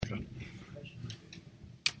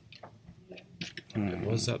It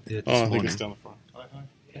was up there this I think morning. it's down the front.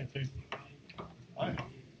 Thank you. Hi.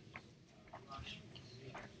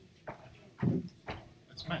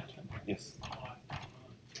 It's Matt. Yes.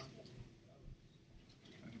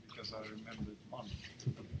 Only because I remembered one.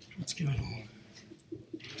 What's going on?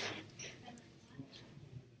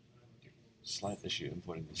 Slight issue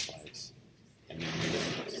importing the slides. And then and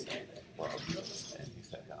he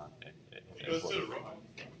sat down and You guys did it right.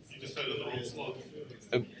 You just had it in the wrong slot.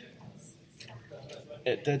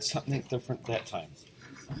 it did something different that time.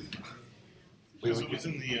 Because it was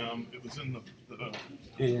in the No.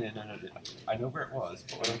 I know where it was,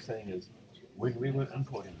 but what I'm saying is, when we were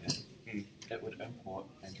importing it, it would import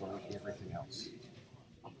and delete everything else.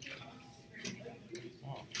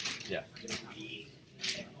 oh, Yeah.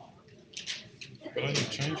 but I didn't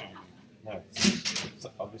change it. No. So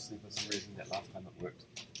obviously, for some reason, that last time it worked.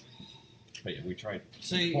 But yeah, we tried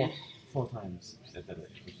See, four times it did it,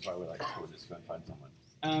 which is why we're like, cool, let's go and find someone.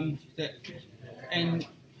 and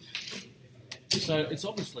so it's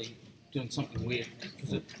obviously doing something weird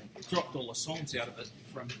because it dropped all the songs out of it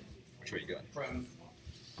from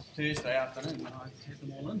Thursday afternoon when I had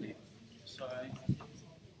them all in there. So.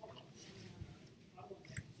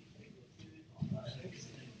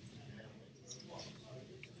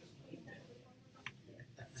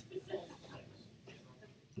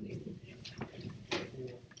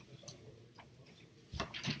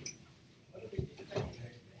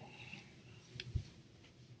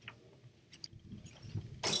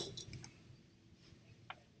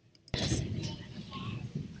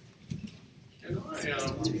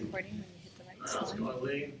 Recording when you hit the right Ask slide.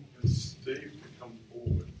 Eileen and Steve to come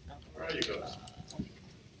forward. Where are you guys?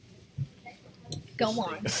 Go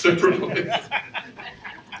on. Separately.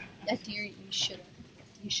 That dear, you should have.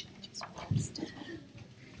 You should have experienced. You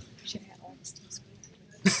should have had all the Steve's.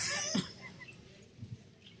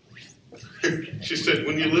 She said,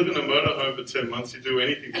 when you live in a motorhome for 10 months, you do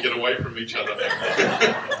anything to get away from each other.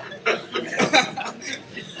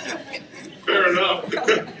 Fair enough.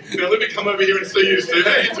 Now let me come over here and see you, Steve.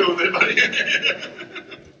 How you doing there, buddy?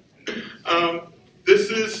 This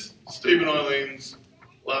is Steve and Eileen's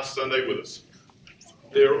last Sunday with us.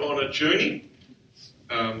 They're on a journey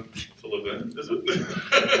to live in, is it?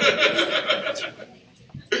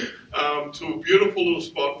 To a beautiful little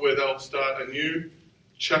spot where they'll start a new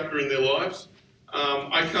chapter in their lives.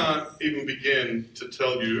 I can't even begin to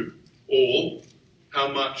tell you all how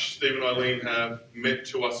much Steve and Eileen have meant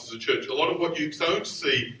to us as a church. A lot of what you don't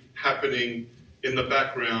see happening in the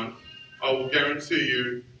background, I will guarantee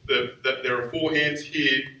you that there are 4 hands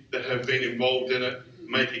here that have been involved in it,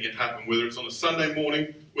 making it happen, whether it's on a Sunday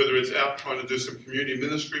morning, whether it's out trying to do some community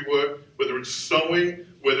ministry work, whether it's sewing,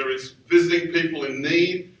 whether it's visiting people in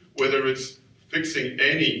need, whether it's fixing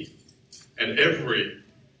any and every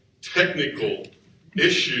technical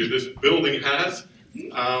issue this building has.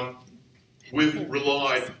 We've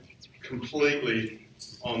relied completely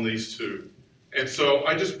on these two. And so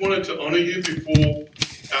I just wanted to honour you before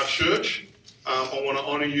our church. I want to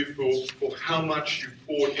honour you for how much you've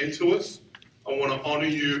poured into us. I want to honour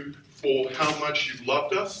you for how much you've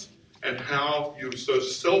loved us and how you've so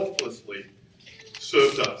selflessly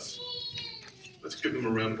served us. Let's give them a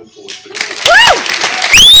round of applause.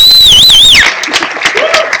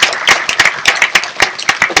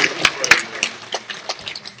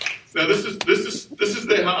 Now this is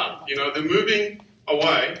their heart. You know, they're moving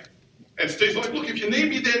away, and Steve's like, "Look, if you need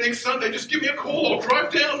me there next Sunday, just give me a call. I'll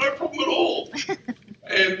drive down, no problem at all."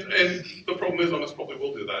 and the problem is, I most probably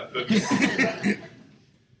will do that,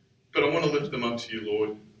 but I want to lift them up to you,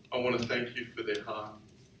 Lord. I want to thank you for their heart.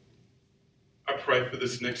 I pray for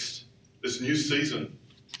this new season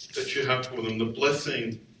that you have for them, the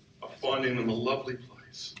blessing of finding them a lovely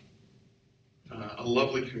place, a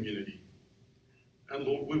lovely community. And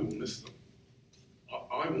Lord, we will miss them.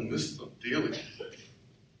 I will miss them dearly.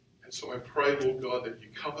 And so I pray, Lord God, that you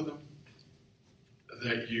cover them,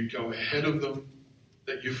 that you go ahead of them,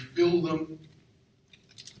 that you fill them.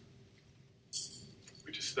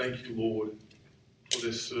 We just thank you, Lord, for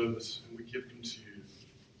their service, and we give them to you.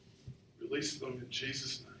 Release them in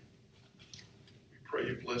Jesus' name. We pray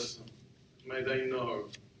you bless them. May they know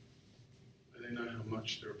how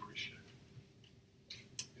much they're appreciated.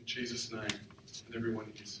 In Jesus' name. And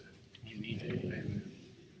everyone here said, Amen. Amen.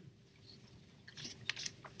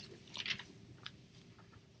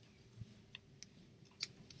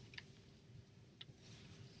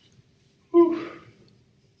 Whew.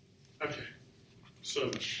 Okay,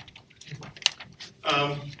 so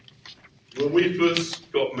when we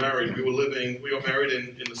first got married, we got married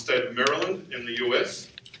in the state of Maryland in the US,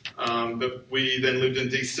 but we then lived in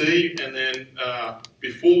DC, and then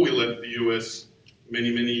before we left the US, many,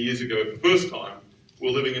 many years ago, the first time, we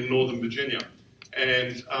were living in Northern Virginia.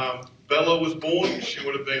 And Bella was born. She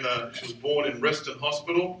was born in Reston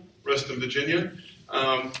Hospital, Reston, Virginia.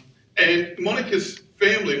 And Monica's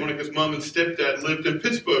family, Monica's mum and stepdad, lived in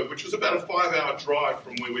Pittsburgh, which was about a 5-hour drive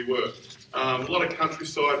from where we were. A lot of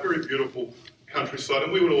countryside, very beautiful countryside.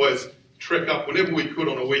 And we would always trek up whenever we could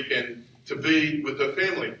on a weekend to be with her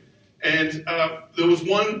family. And there was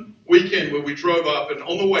one weekend where we drove up, and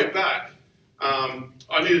on the way back,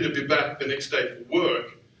 I needed to be back the next day for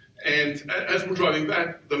work. And as we're driving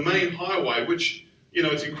back, the main highway, which, you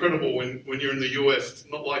know, it's incredible when you're in the US, it's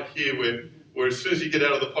not like here where as soon as you get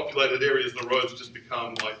out of the populated areas, the roads just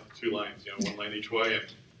become like 2 lanes, you know, 1 lane each way.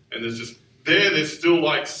 And there's still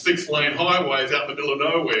like 6-lane highways out in the middle of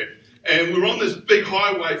nowhere. And we're on this big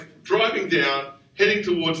highway driving down, heading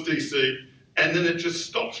towards DC, and then it just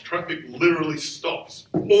stops. Traffic literally stops.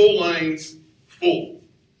 4 lanes full.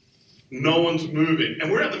 No one's moving.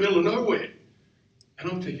 And we're out in the middle of nowhere.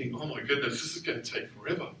 And I'm thinking, oh my goodness, this is going to take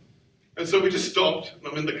forever. And so we just stopped, and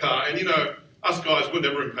I'm in the car. And you know, us guys, we're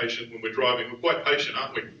never impatient when we're driving. We're quite patient,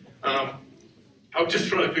 aren't we? I'm just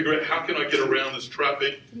trying to figure out how can I get around this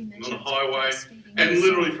traffic on the highway. And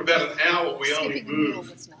literally for about an hour, we only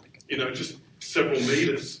moved, you know, just several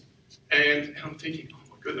meters. And I'm thinking, oh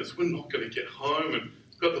my goodness, we're not going to get home. And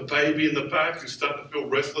got the baby in the back who's starting to feel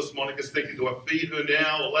restless. Monica's thinking, do I feed her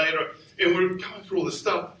now or later? And we're going through all this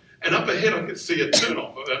stuff. And up ahead, I could see a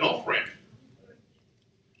turn-off, an off-ramp.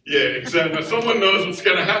 Yeah, exactly. Someone knows what's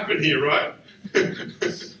going to happen here, right?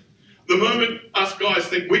 The moment us guys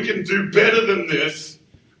think we can do better than this,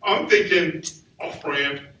 I'm thinking,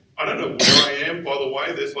 off-ramp. I don't know where I am, by the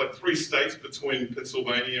way. There's like 3 states between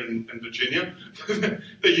Pennsylvania and Virginia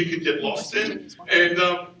that you could get lost in. And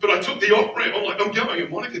but I took the off-ramp. I'm like, I'm going.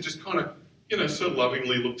 And Monica just kind of, you know, so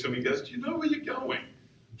lovingly looked at me and goes, do you know where you're going?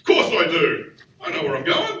 Of course I do. I know where I'm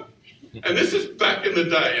going. And this is back in the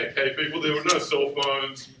day, okay, people. There were no cell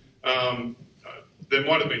phones. There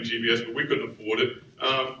might have been GPS, but we couldn't afford it.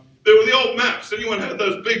 There were the old maps. Anyone had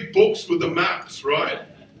those big books with the maps, right?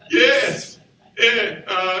 Yes.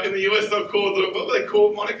 Yeah. In the US, they're called, what were they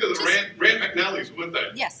called, Monica? The Rand McNally's, weren't they?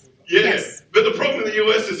 Yes. Yeah. Yes. But the problem in the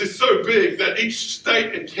US is it's so big that each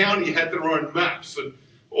state and county had their own maps. And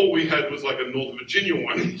all we had was like a Northern Virginia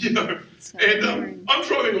one, you know. And I'm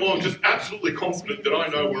driving along just absolutely confident that I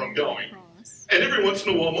know where I'm going. And every once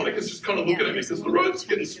in a while, Monica's just kind of looking at me because the road's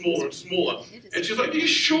getting smaller and smaller. And she's like, are you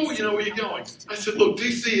sure you know where you're going? I said, look,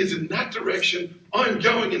 DC is in that direction. I'm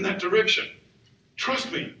going in that direction.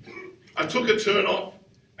 Trust me. I took a turn off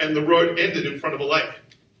and the road ended in front of a lake.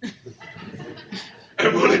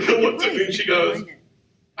 And Monica looked at me and she goes,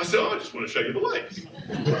 I said, I just want to show you the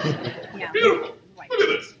lake. Beautiful. Look at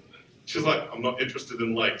this. She's like, I'm not interested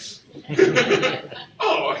in lakes.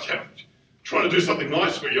 Oh, okay. Trying to do something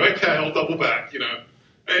nice for you. Okay, I'll double back, you know.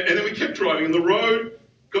 And then we kept driving, and the road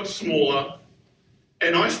got smaller,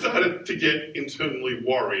 and I started to get internally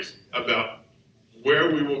worried about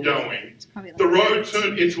where we were going. The road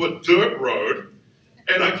turned into a dirt road,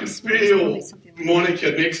 and I could feel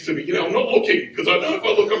Monica next to me. You know, I'm not looking, because I know if I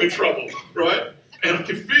look, I'm in trouble, right? And I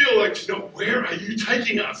can feel like she's going, where are you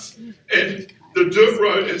taking us? And the dirt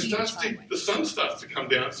road, and the sun starts to come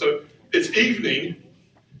down, so it's evening.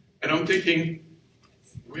 And I'm thinking,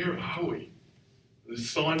 where are we? And the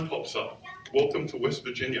sign pops up. Welcome to West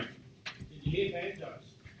Virginia. Oh,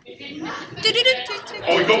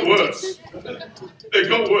 it got worse. It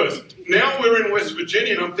got worse. Now we're in West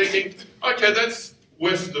Virginia, and I'm thinking, okay, that's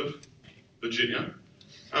west of Virginia.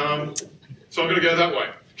 So I'm going to go that way.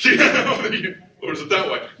 Or is it that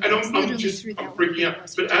way? And I'm freaking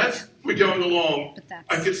out. But as we're going along,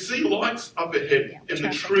 I could see lights up ahead in the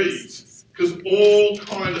trees. Because all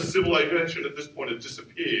kind of civilization at this point had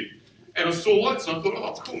disappeared. And I saw lights and I thought,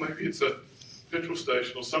 oh, cool, maybe it's a petrol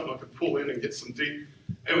station or something I could pull in and get some deep.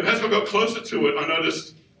 And as I got closer to it, I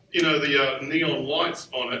noticed, you know, the neon lights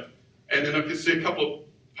on it. And then I could see a couple of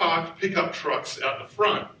parked pickup trucks out the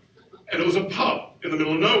front. And it was a pub in the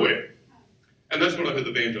middle of nowhere. And that's when I heard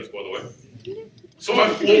the banjos, by the way. So I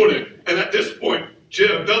floored it. And at this point,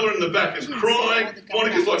 Bella in the back is crying.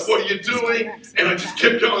 Monica's like, what are you doing? And I just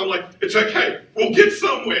kept going. I'm like, it's okay. We'll get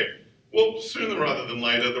somewhere. Well, sooner rather than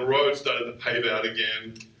later, the road started to pave out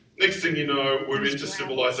again. Next thing you know, we're into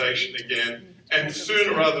civilization again. And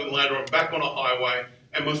sooner rather than later, I'm back on a highway.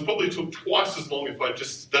 And most probably took twice as long if I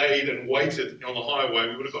just stayed and waited on the highway.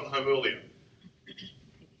 We would have gotten home earlier.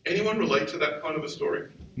 Anyone relate to that kind of a story?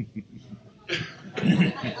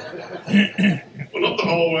 Well, not the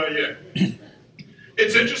whole way, yeah.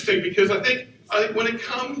 It's interesting because I think when it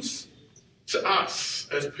comes to us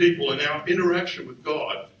as people and our interaction with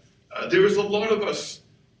God, there is a lot of us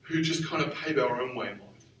who just kind of pave our own way in life.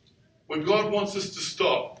 When God wants us to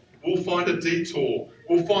stop, we'll find a detour.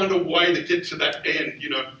 We'll find a way to get to that end.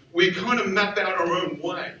 We kind of map out our own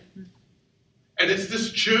way. And it's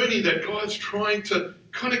this journey that God's trying to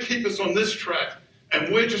kind of keep us on this track.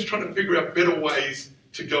 And we're just trying to figure out better ways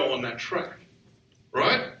to go on that track.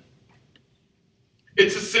 Right?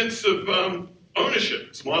 It's a sense of ownership.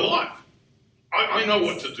 It's my life. I know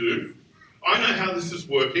what to do. I know how this is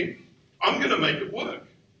working. I'm going to make it work.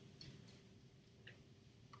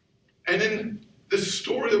 And in this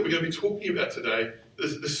story that we're going to be talking about today,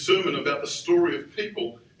 this sermon about the story of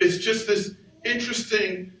people, it's just this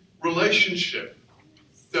interesting relationship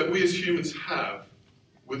that we as humans have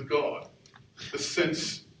with God. The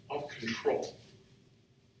sense of control.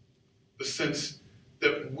 The sense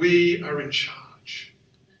that we are in charge.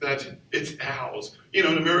 That it's ours. In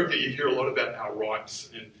America you hear a lot about our rights.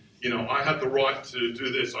 And, I have the right to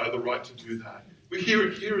do this. I have the right to do that. We hear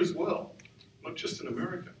it here as well. Not just in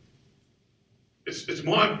America. It's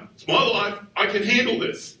my life. I can handle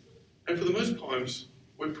this. And for the most times,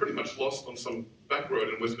 we're pretty much lost on some back road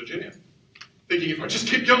in West Virginia. Thinking if I just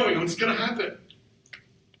keep going, it's going to happen.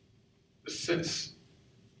 The sense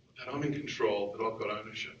that I'm in control, that I've got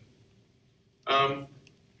ownership.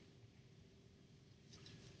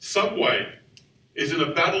 Subway is in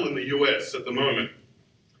a battle in the US at the moment.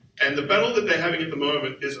 And the battle that they're having at the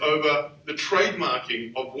moment is over the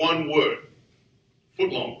trademarking of one word,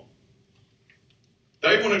 footlong.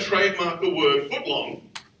 They want to trademark the word footlong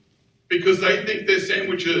because they think their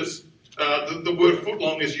sandwiches, the word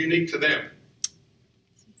footlong is unique to them.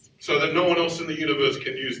 So that no one else in the universe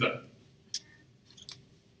can use that.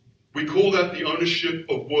 We call that the ownership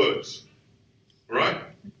of words. Right?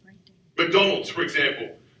 McDonald's, for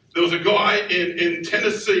example. There was a guy in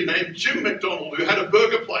Tennessee named Jim McDonald who had a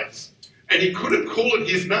burger place. And he couldn't call it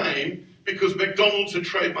his name because McDonald's had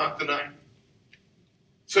trademarked the name.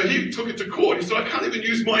 So he took it to court. He said, I can't even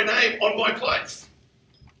use my name on my place.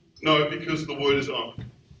 No, because the word is owned.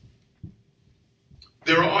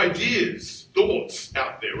 There are ideas, thoughts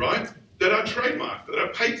out there, right, that are trademarked, that are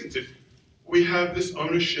patented. We have this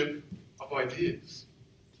ownership of ideas,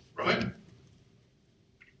 right?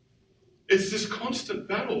 It's this constant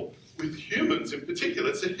battle with humans in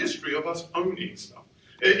particular. It's a history of us owning stuff.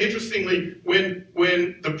 Interestingly, when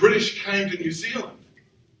the British came to New Zealand,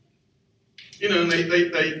 and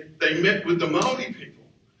they met with the Maori people,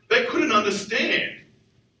 they couldn't understand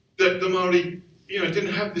that the Maori,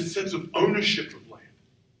 didn't have this sense of ownership of land.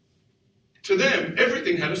 To them,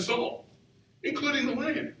 everything had a soul, including the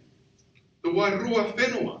land. The wairua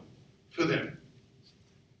whenua for them.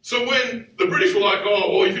 So when the British were like,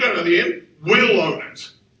 if you don't know the end, we'll own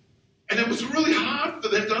it. And it was really hard for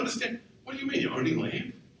them to understand, what do you mean you're owning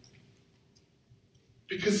land?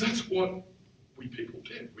 Because that's what we people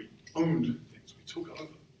did. We owned things. We took over.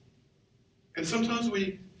 And sometimes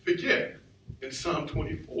we forget in Psalm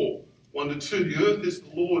 24, 1-2, the earth is the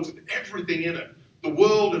Lord's and everything in it, the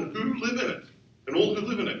world and who live in it, and all who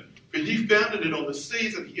live in it. For he founded it on the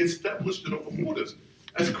seas and he established it on the waters.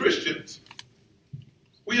 As Christians,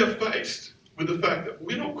 we are faced with the fact that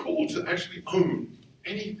we're not called to actually own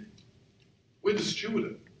anything. We're to steward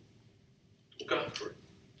it, look after it,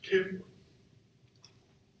 care for it.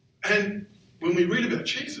 And when we read about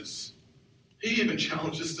Jesus, he even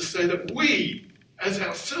challenges us to say that we, as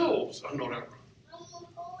ourselves, are not our own.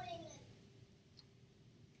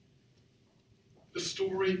 The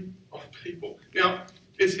story of people. Now,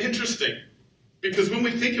 it's interesting because when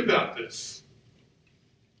we think about this,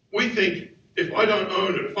 we think if I don't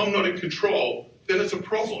own it, if I'm not in control, then it's a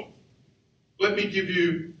problem. Let me give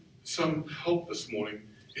you some help this morning.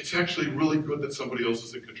 It's actually really good that somebody else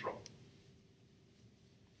is in control.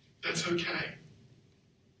 That's okay.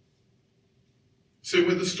 So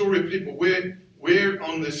with the story of people, we're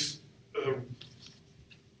on this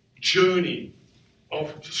journey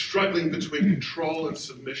of struggling between control and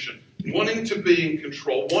submission, wanting to be in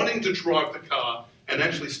control, wanting to drive the car, and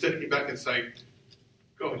actually stepping back and saying,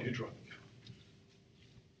 God, you drive the car.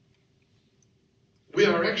 We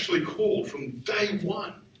are actually called from day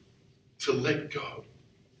one to let go.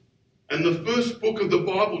 And the first book of the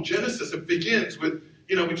Bible, Genesis, it begins with,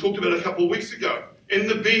 we talked about it a couple of weeks ago. In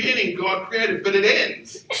the beginning, God created, but it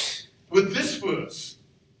ends with this verse.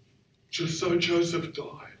 Just so Joseph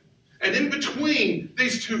died. And in between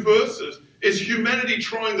these two verses is humanity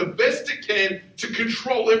trying the best it can to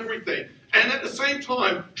control everything. And at the same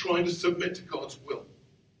time, trying to submit to God's will.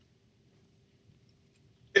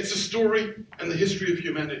 It's a story and the history of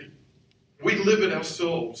humanity. We live it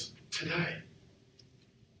ourselves today.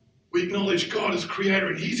 We acknowledge God as creator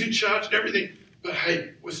and he's in charge of everything. But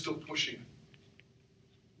hey, we're still pushing it.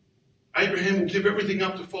 Abraham will give everything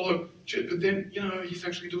up to follow, but then, he's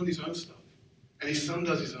actually doing his own stuff. And his son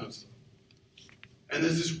does his own stuff. And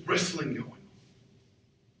there's this wrestling going on.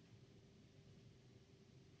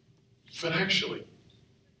 But actually,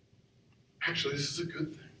 this is a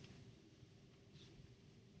good thing.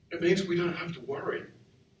 It means we don't have to worry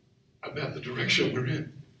about the direction we're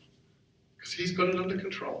in. Because he's got it under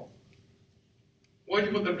control. Why do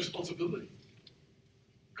you want that responsibility?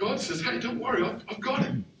 God says, hey, don't worry, I've got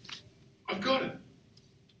it. I've got it.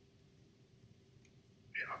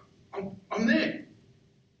 Yeah, I'm there.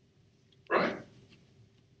 Right?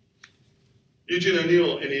 Eugene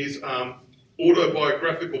O'Neill, in his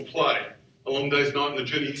autobiographical play, A Long Day's Night and the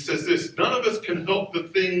Journey, he says this: none of us can help the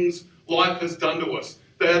things life has done to us.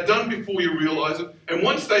 They are done before you realise it, and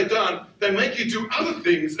once they're done, they make you do other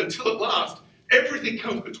things until at last everything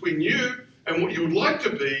comes between you and what you would like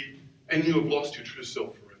to be, and you have lost your true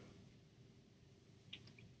self forever.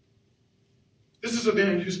 This is a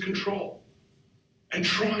man who's control and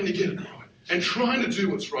trying to get it right and trying to do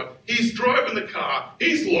what's right. He's driving the car.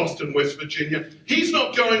 He's lost in West Virginia. He's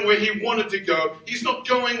not going where he wanted to go. He's not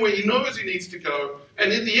going where he knows he needs to go.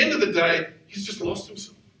 And at the end of the day, he's just lost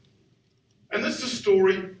himself. And that's the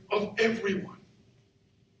story of everyone.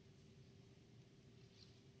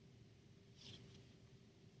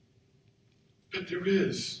 But there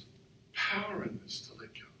is power in this to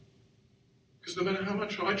let go. Because no matter how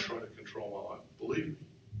much I try to control my life, believe me,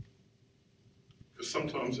 because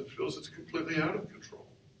sometimes it feels it's completely out of control.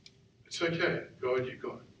 It's okay. God, you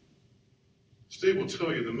got it. Steve will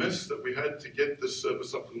tell you the mess that we had to get this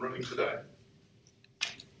service up and running today.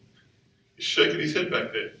 He's shaking his head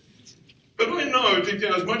back there. But I know deep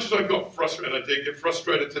down, as much as I got frustrated, and I did get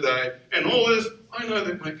frustrated today, and all this, I know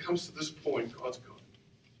that when it comes to this point, God's got it.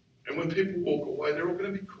 And when people walk away, they're all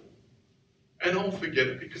going to be cool. And I'll forget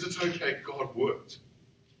it because it's okay, God worked.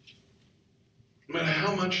 No matter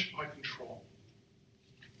how much I control,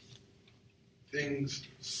 things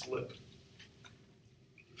slip.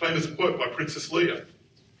 Famous quote by Princess Leia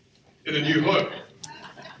in A New Hope.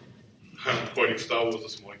 I'm quoting Star Wars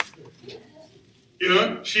this morning.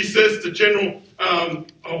 She says to General,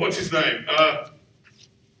 what's his name?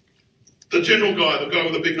 The general guy, the guy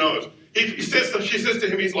with the big nose. She says to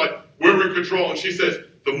him, he's like, we're in control. And she says,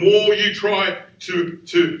 the more you try to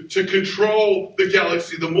control the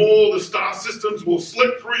galaxy, the more the star systems will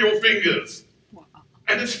slip through your fingers. Wow.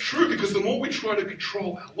 And it's true, because the more we try to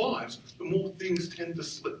control our lives, the more things tend to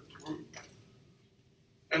slip through.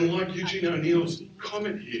 And like Eugene O'Neill's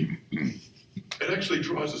comment here, it actually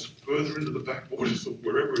drives us further into the back borders of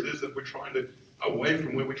wherever it is that we're trying to, away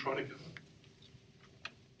from where we're trying to go.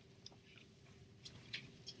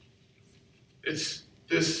 It's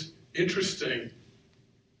this interesting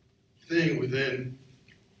thing within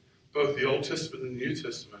both the Old Testament and the New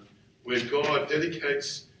Testament where God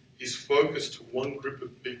dedicates his focus to one group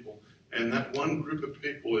of people, and that one group of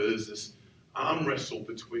people is this arm wrestle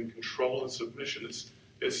between control and submission.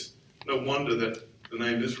 It's no wonder that the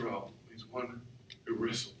name Israel means one who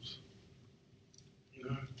wrestles.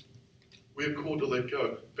 We're called to let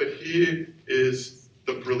go. But here is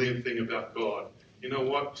the brilliant thing about God. You know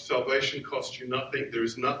what? Salvation costs you nothing. There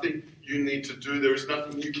is nothing you need to do. There is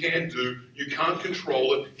nothing you can do. You can't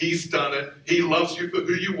control it. He's done it. He loves you for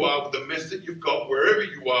who you are, with the mess that you've got, wherever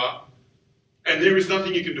you are. And there is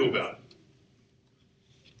nothing you can do about it.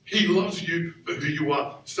 He loves you for who you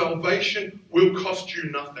are. Salvation will cost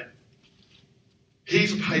you nothing.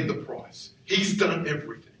 He's paid the price. He's done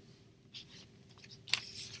everything.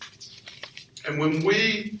 And when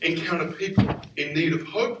we encounter people in need of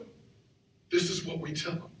hope, this is what we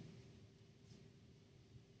tell them.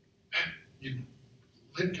 You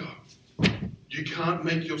let go. You can't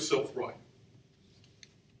make yourself right.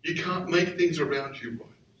 You can't make things around you right.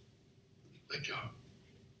 Let go.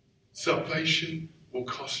 Salvation will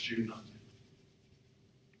cost you nothing.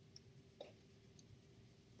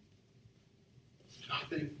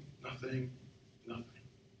 Nothing.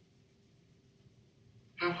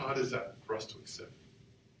 How hard is that for us to accept?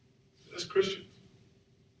 As Christians.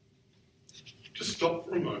 Just stop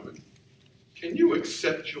for a moment. Can you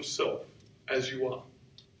accept yourself as you are?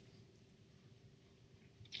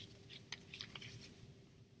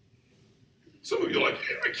 Some of you are like,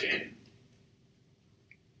 yeah, I can.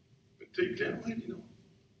 But deep down, maybe not.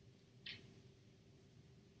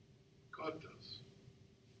 God does.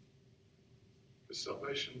 Because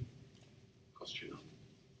salvation cost you nothing.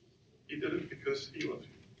 He did it because he loves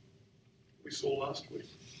you. We saw last week.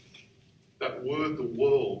 That word, the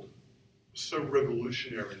world, was so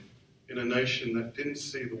revolutionary in a nation that didn't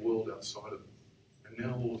see the world outside of it. And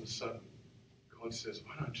now all of a sudden, God says,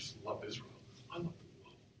 I don't just love Israel, I love the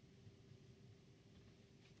world.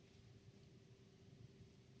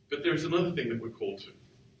 But there's another thing that we're called to.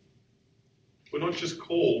 We're not just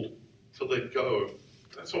called to let go.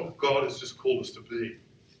 That's what God has just called us to be.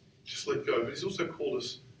 Just let go. But He's also called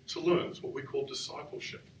us to learn. It's what we call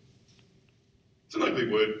discipleship. It's an ugly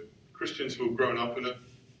word. Christians who have grown up in it,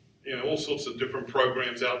 all sorts of different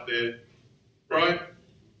programs out there, right?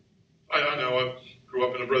 I know I grew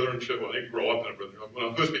up in a Brethren church. Well, I didn't grow up in a Brethren. When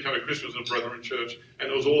I first became a Christian, it was in a Brethren church, and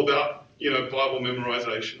it was all about, Bible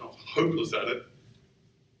memorization. I was hopeless at it.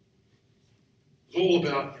 It was all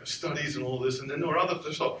about studies and all this, and then there were other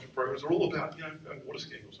discipleship programs that were all about, water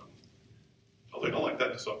skiing or something. I like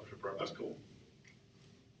that discipleship program. That's cool.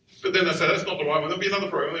 But then they say that's not the right one. There'll be another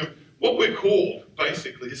program. What we're called,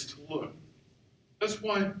 basically, is to learn. That's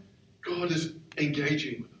why God is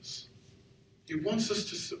engaging with us. He wants us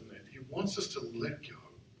to submit. He wants us to let go.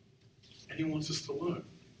 And He wants us to learn.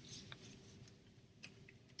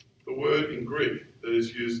 The word in Greek that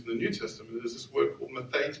is used in the New Testament is this word called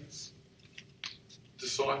mathetes.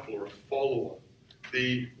 Disciple or a follower.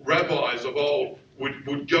 The rabbis of old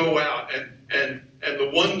would go out and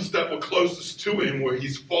the ones that were closest to him were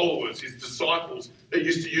his followers, his disciples. They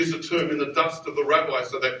used to use the term in the dust of the rabbi,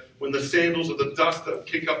 so that when the sandals of the dust that would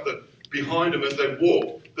kick up behind them as they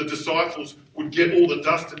walked, the disciples would get all the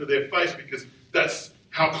dust into their face, because that's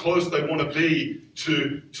how close they want to be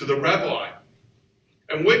to the rabbi.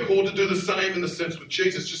 And we're called to do the same in the sense with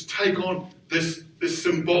Jesus. Just take on this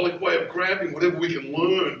symbolic way of grabbing whatever we can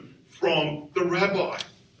learn from the rabbi.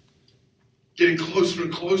 Getting closer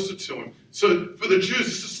and closer to him. So for the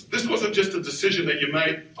Jews, this wasn't just a decision that you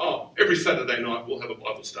made, every Saturday night we'll have a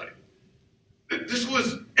Bible study. This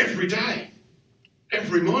was every day.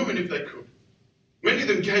 Every moment if they could. Many of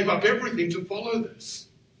them gave up everything to follow this.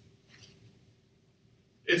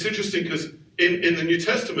 It's interesting because in the New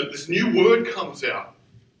Testament, this new word comes out.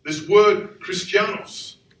 This word,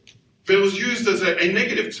 Christianos. But it was used as a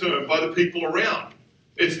negative term by the people around.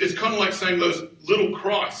 It's kind of like saying those little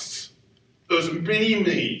Christs, those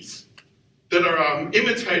mini-me's that are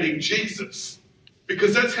imitating Jesus.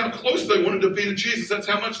 Because that's how close they wanted to be to Jesus. That's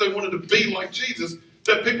how much they wanted to be like Jesus,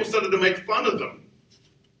 that people started to make fun of them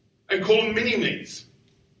and call them mini-me's.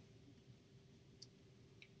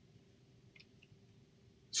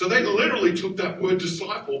 So they literally took that word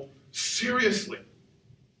disciple seriously.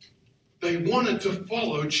 They wanted to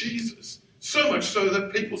follow Jesus. So much so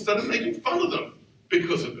that people started making fun of them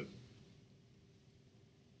because of it.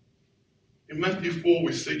 In Matthew 4,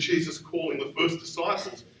 we see Jesus calling the first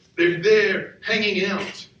disciples. They're there hanging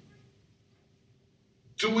out,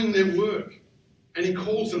 doing their work. And He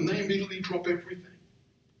calls them. They immediately drop everything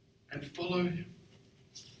and follow Him.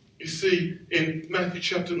 You see, in Matthew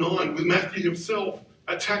chapter 9, with Matthew himself,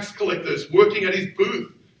 a tax collector is working at his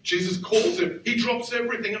booth. Jesus calls him. He drops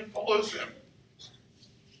everything and follows Him.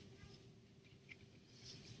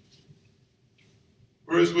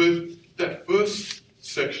 Whereas with that first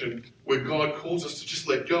section, where God calls us to just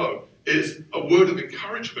let go, is a word of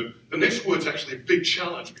encouragement. The next word's actually a big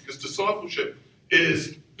challenge, because discipleship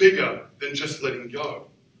is bigger than just letting go.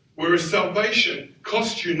 Whereas salvation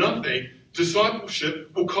costs you nothing, discipleship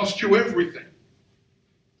will cost you everything.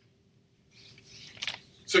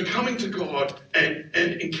 So coming to God and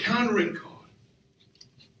encountering God,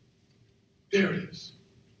 there it is.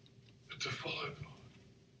 But to follow God,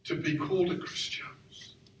 to be called a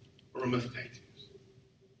Christianos or a mathetes,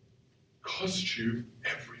 costs you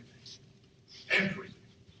everything. Everything.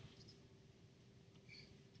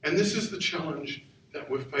 And this is the challenge that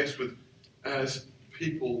we're faced with as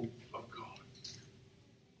people of God.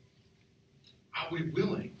 Are we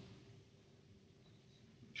willing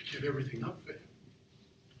to give everything up for Him?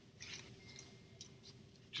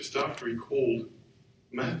 Just after He called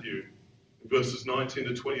Matthew, in verses 19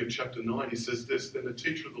 to 20 of chapter 9, He says this: Then the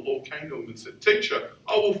teacher of the law came to Him and said, Teacher,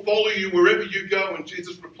 I will follow you wherever you go. And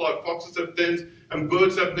Jesus replied, Foxes have dens and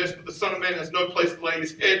birds have nests, but the Son of Man has no place to lay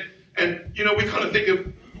His head. And, we kind of think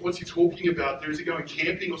of, what's He talking about there? Is He going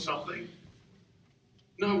camping or something?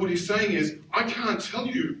 No, what He's saying is, I can't tell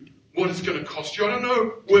you what it's going to cost you. I don't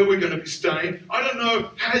know where we're going to be staying. I don't know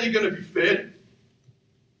how you're going to be fed.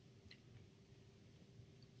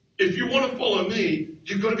 If you want to follow me,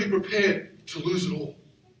 you've got to be prepared to lose it all.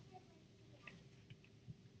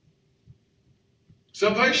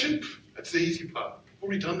 Salvation, that's the easy part. I've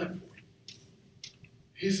already done that for you.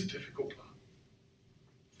 Here's the difficult part.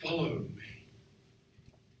 Follow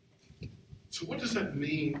me. So what does that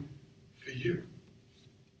mean for you?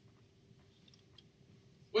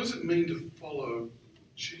 What does it mean to follow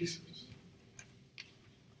Jesus?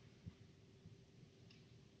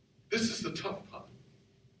 This is the tough part.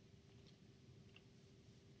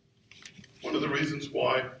 reasons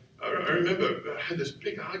why I remember I had this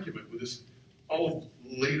big argument with this old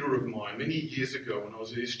leader of mine many years ago when I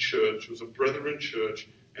was in his church. It was a Brethren church,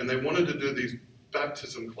 and they wanted to do these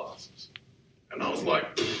baptism classes. And I was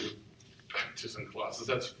like, baptism classes,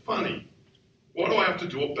 that's funny. Why do I have to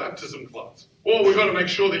do a baptism class? Well, we've got to make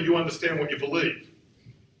sure that you understand what you believe.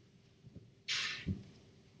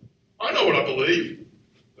 I know what I believe.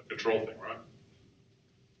 The control thing, right?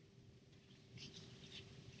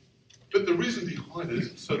 But the reason behind it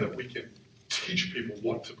isn't so that we can teach people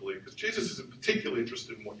what to believe, because Jesus isn't particularly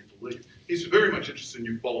interested in what you believe. He's very much interested in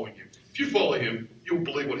you following him. If you follow him, you'll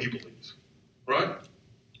believe what he believes. Right?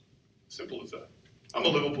 Simple as that. I'm a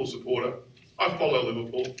Liverpool supporter. I follow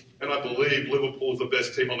Liverpool, and I believe Liverpool is the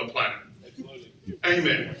best team on the planet. Absolutely.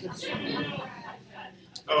 Amen.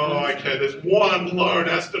 Oh, okay, there's one lone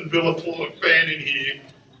Aston Villa fan in here,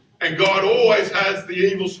 and God always has the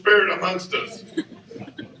evil spirit amongst us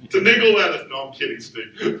to niggle at us. No, I'm kidding,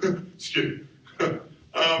 Steve. Steve.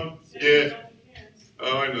 Yeah.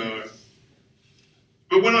 Oh, I know.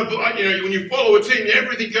 But when when you follow a team,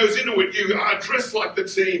 everything goes into it. You are dressed like the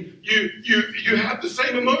team. You have the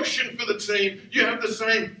same emotion for the team. You have the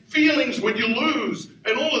same feelings when you lose,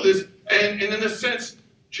 and all of this. And in a sense,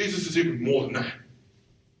 Jesus is even more than that.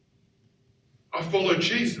 I follow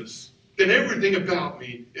Jesus, then everything about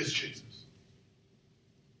me is Jesus.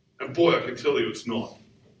 And boy, I can tell you it's not.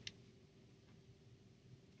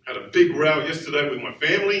 Had a big row yesterday with my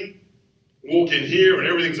family. Walk in here and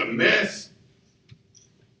everything's a mess.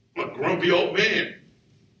 I'm a grumpy old man.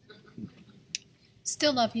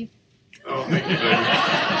 Still love you. Oh, thank you,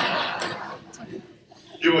 baby.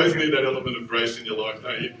 You always need that element of grace in your life,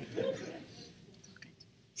 don't you?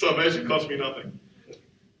 Salvation costs me nothing.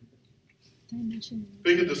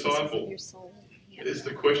 Being a disciple is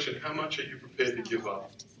the question, how much are you prepared to give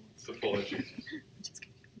up to follow Jesus?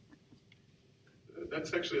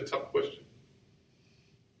 That's actually a tough question.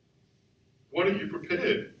 What are you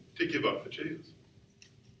prepared to give up for Jesus?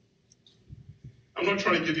 I'm not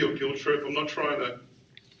trying to give you a guilt trip. I'm not trying to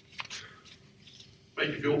make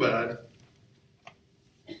you feel bad.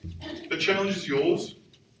 The challenge is yours,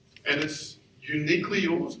 and it's uniquely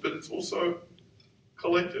yours, but it's also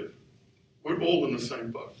collective. We're all in the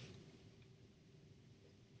same boat.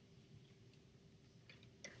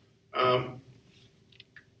 A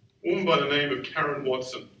woman by the name of Karen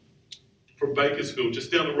Watson from Bakersfield,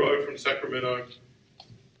 just down the road from Sacramento,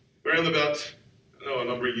 around about a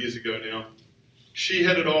number of years ago now. She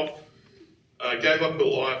headed off, gave her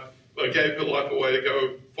life away to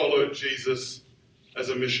go follow Jesus as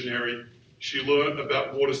a missionary. She learned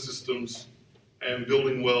about water systems and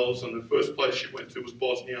building wells, and the first place she went to was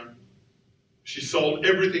Bosnia. She sold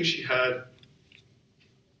everything she had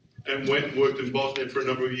and went and worked in Bosnia for a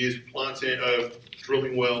number of years,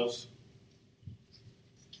 drilling wells.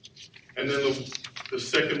 And then the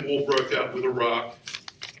second war broke out with Iraq,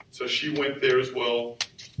 so she went there as well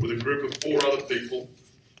with a group of 4 other people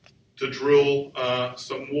to drill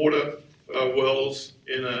some water wells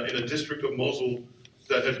in a district of Mosul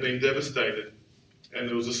that had been devastated. And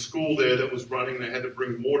there was a school there that was running. They had to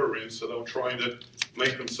bring water in, so they were trying to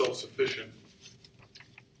make them self-sufficient.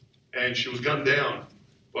 And she was gunned down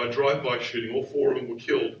by a drive-by shooting. All 4 of them were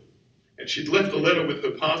killed. And she'd left a letter with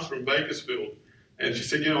her pastor in Bakersfield. And she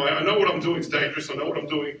said, I know what I'm doing is dangerous. I know what I'm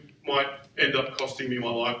doing might end up costing me my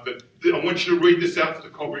life. But I want you to read this out to the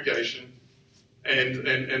congregation and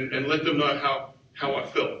let them know how I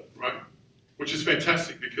felt, right? Which is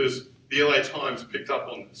fantastic because the LA Times picked up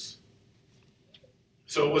on this.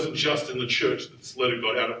 So it wasn't just in the church that this letter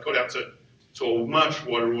got out. It got out to a much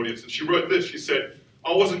wider audience. And she wrote this. She said,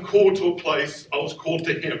 I wasn't called to a place. I was called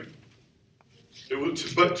to him.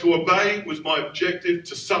 But to obey was my objective.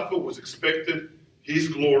 To suffer was expected. His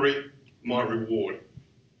glory, my reward.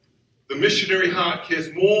 The missionary heart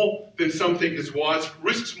cares more than some think is wise,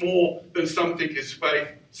 risks more than some think is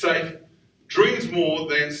safe, dreams more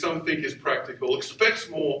than some think is practical, expects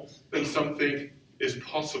more than some think is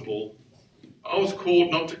possible. I was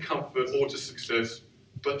called not to comfort or to success,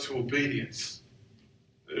 but to obedience.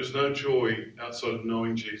 There is no joy outside of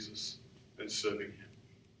knowing Jesus and serving him.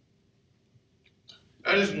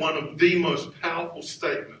 That is one of the most powerful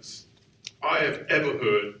statements I have ever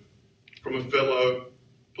heard from a fellow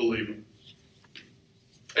believer.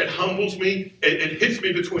 It humbles me, it hits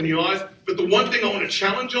me between the eyes, but the one thing I want to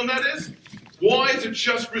challenge on that is, why is it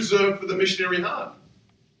just reserved for the missionary heart?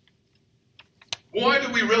 Why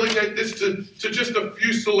do we relegate this to just a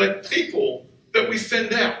few select people that we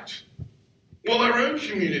send out? While our own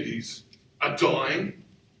communities are dying,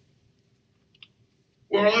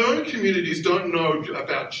 while our own communities don't know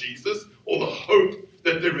about Jesus or the hope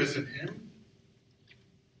that there is in him,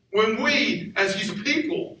 when we, as his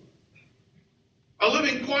people, are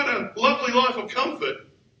living quite a lovely life of comfort.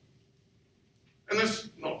 And that's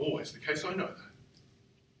not always the case, I know that.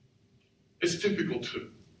 It's difficult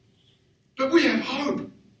too. But we have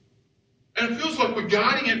hope. And it feels like we're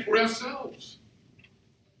guarding it for ourselves.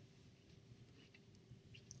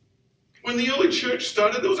 When the early church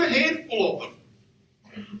started, there was a handful of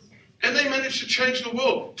them. And they managed to change the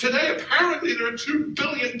world. Today, apparently, there are 2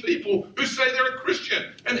 billion people who say they're a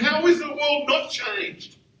Christian. And how is the world not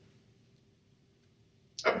changed?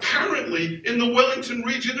 Apparently, in the Wellington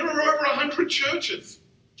region, there are over 100 churches.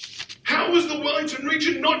 How is the Wellington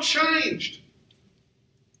region not changed?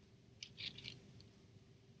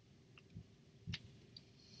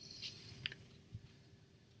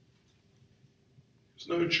 There's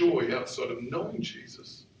no joy outside of knowing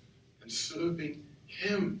Jesus and serving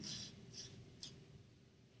him.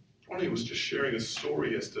 Ronnie was just sharing a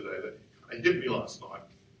story yesterday that hit me last night.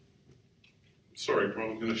 I'm sorry,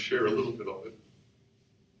 Ron, I'm going to share a little bit of it.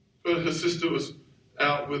 But her sister was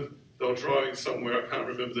out they were driving somewhere, I can't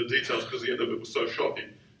remember the details because the end of it was so shocking.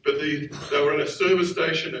 But they were at a service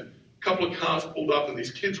station and a couple of cars pulled up and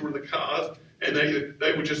these kids were in the cars and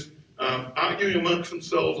they were just arguing amongst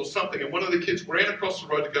themselves or something. And one of the kids ran across the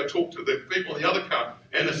road to go talk to the people in the other car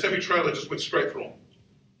and the semi-trailer just went straight through them.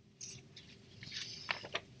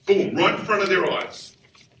 Boom, right in front of their eyes.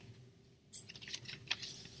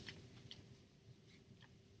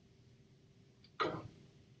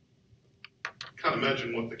 Can't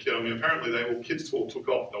imagine what the kid, apparently they all kids all took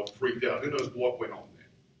off, they were freaked out. Who knows what went on there?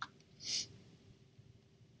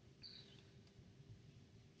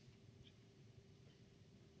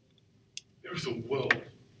 There is a world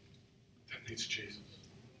that needs Jesus.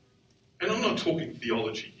 And I'm not talking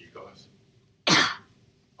theology here, guys.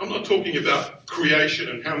 I'm not talking about creation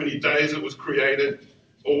and how many days it was created,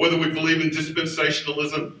 or whether we believe in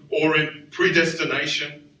dispensationalism or in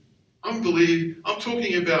predestination. I'm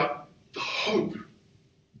talking about the hope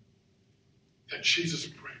that Jesus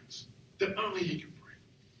brings, that only he can bring.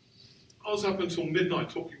 I was up until midnight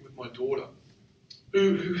talking with my daughter,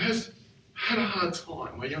 who has had a hard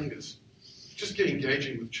time, my youngest, just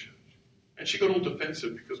engaging with church. And she got all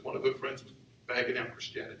defensive because one of her friends was bagging out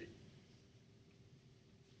Christianity.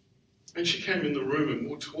 And she came in the room and we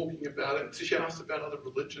were talking about it. And she asked about other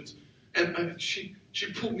religions. And she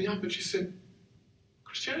pulled me up and she said,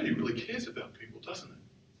 Christianity really cares about people, doesn't it? I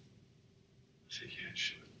said, yeah, it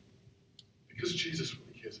should. Because Jesus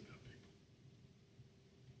really cares about people.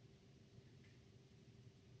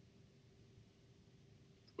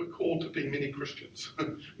 We're called to be many Christians,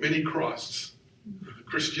 many Christs,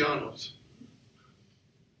 Christianos,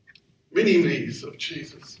 many me's of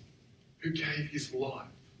Jesus who gave his life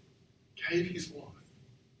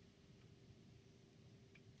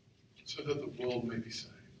so that the world may be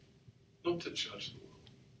saved. Not to judge the world,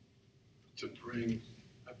 but to bring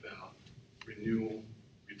about renewal,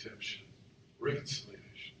 redemption,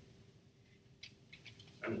 reconciliation,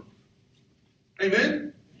 and love.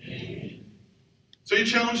 Amen? Amen? So you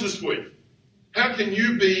challenge this week. How can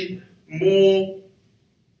you be more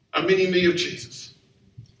a mini-me of Jesus?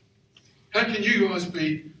 How can you guys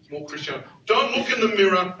be more Christian? Don't look in the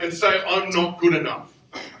mirror and say, I'm not good enough.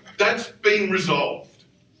 That's been resolved.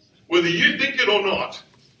 Whether you think it or not,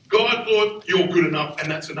 God, Lord, you're good enough, and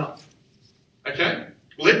that's enough. Okay?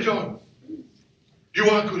 Let go. You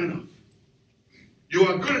are good enough. You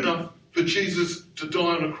are good enough for Jesus to die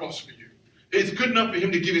on a cross for you. It's good enough for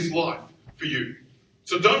him to give his life for you.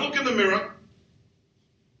 So don't look in the mirror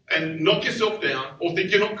and knock yourself down or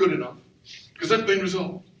think you're not good enough, because that's been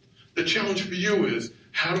resolved. The challenge for you is,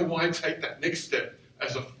 how do I take that next step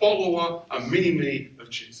as a follower, a mini-me of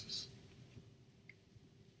Jesus?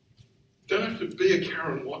 Don't have to be a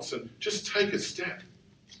Karen Watson. Just take a step.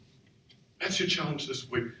 That's your challenge this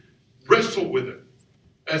week. Wrestle with it,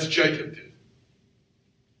 as Jacob did.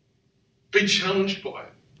 Be challenged by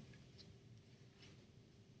it.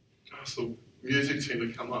 Ask the music team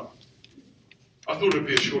to come up. I thought it would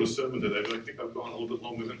be a shorter sermon today, but I think I've gone a little bit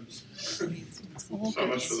longer than this. So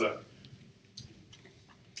much for that.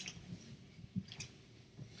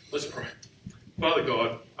 Let's pray. Father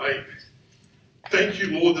God, I thank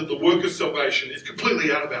you, Lord, that the work of salvation is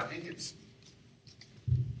completely out of our hands.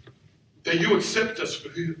 That you accept us for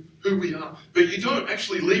who we are, but you don't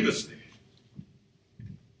actually leave us there.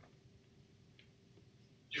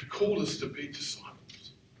 You've called us to be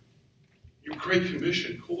disciples. Your Great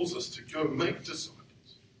Commission calls us to go make disciples.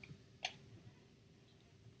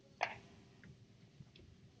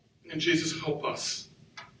 And Jesus, help us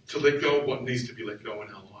to let go of what needs to be let go in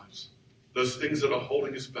our lives. Those things that are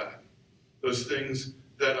holding us back. Those things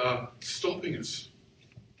that are stopping us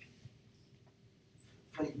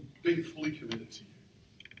from being fully committed to you.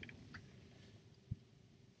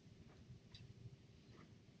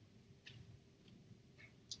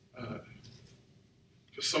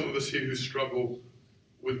 For some of us here who struggle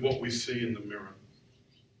with what we see in the mirror,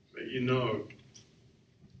 that you know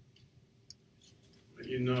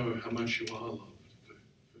how much you are loved for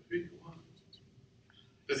who you are.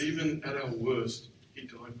 That even at our worst, He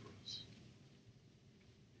died for us.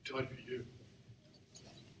 He died for you.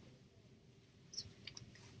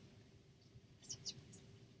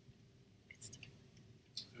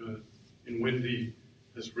 And Wendy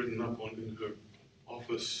has written up in her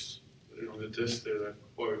office, on the desk there, that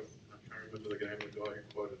quote. I can't remember the guy who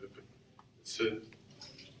quoted it, but it said,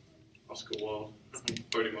 Oscar Wilde. I'm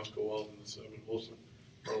quoting Oscar Wilde in the sermon also,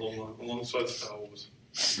 for a long line, alongside Star Wars.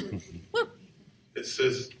 It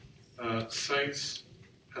says, saints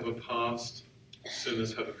have a past,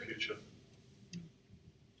 sinners have a future.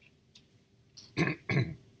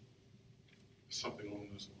 Something along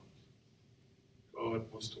those lines.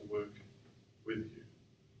 God wants to work with you,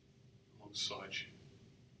 alongside you.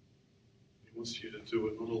 He wants you to do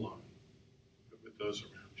it not alone, but with those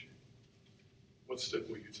around you. What step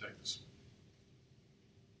will you take this morning?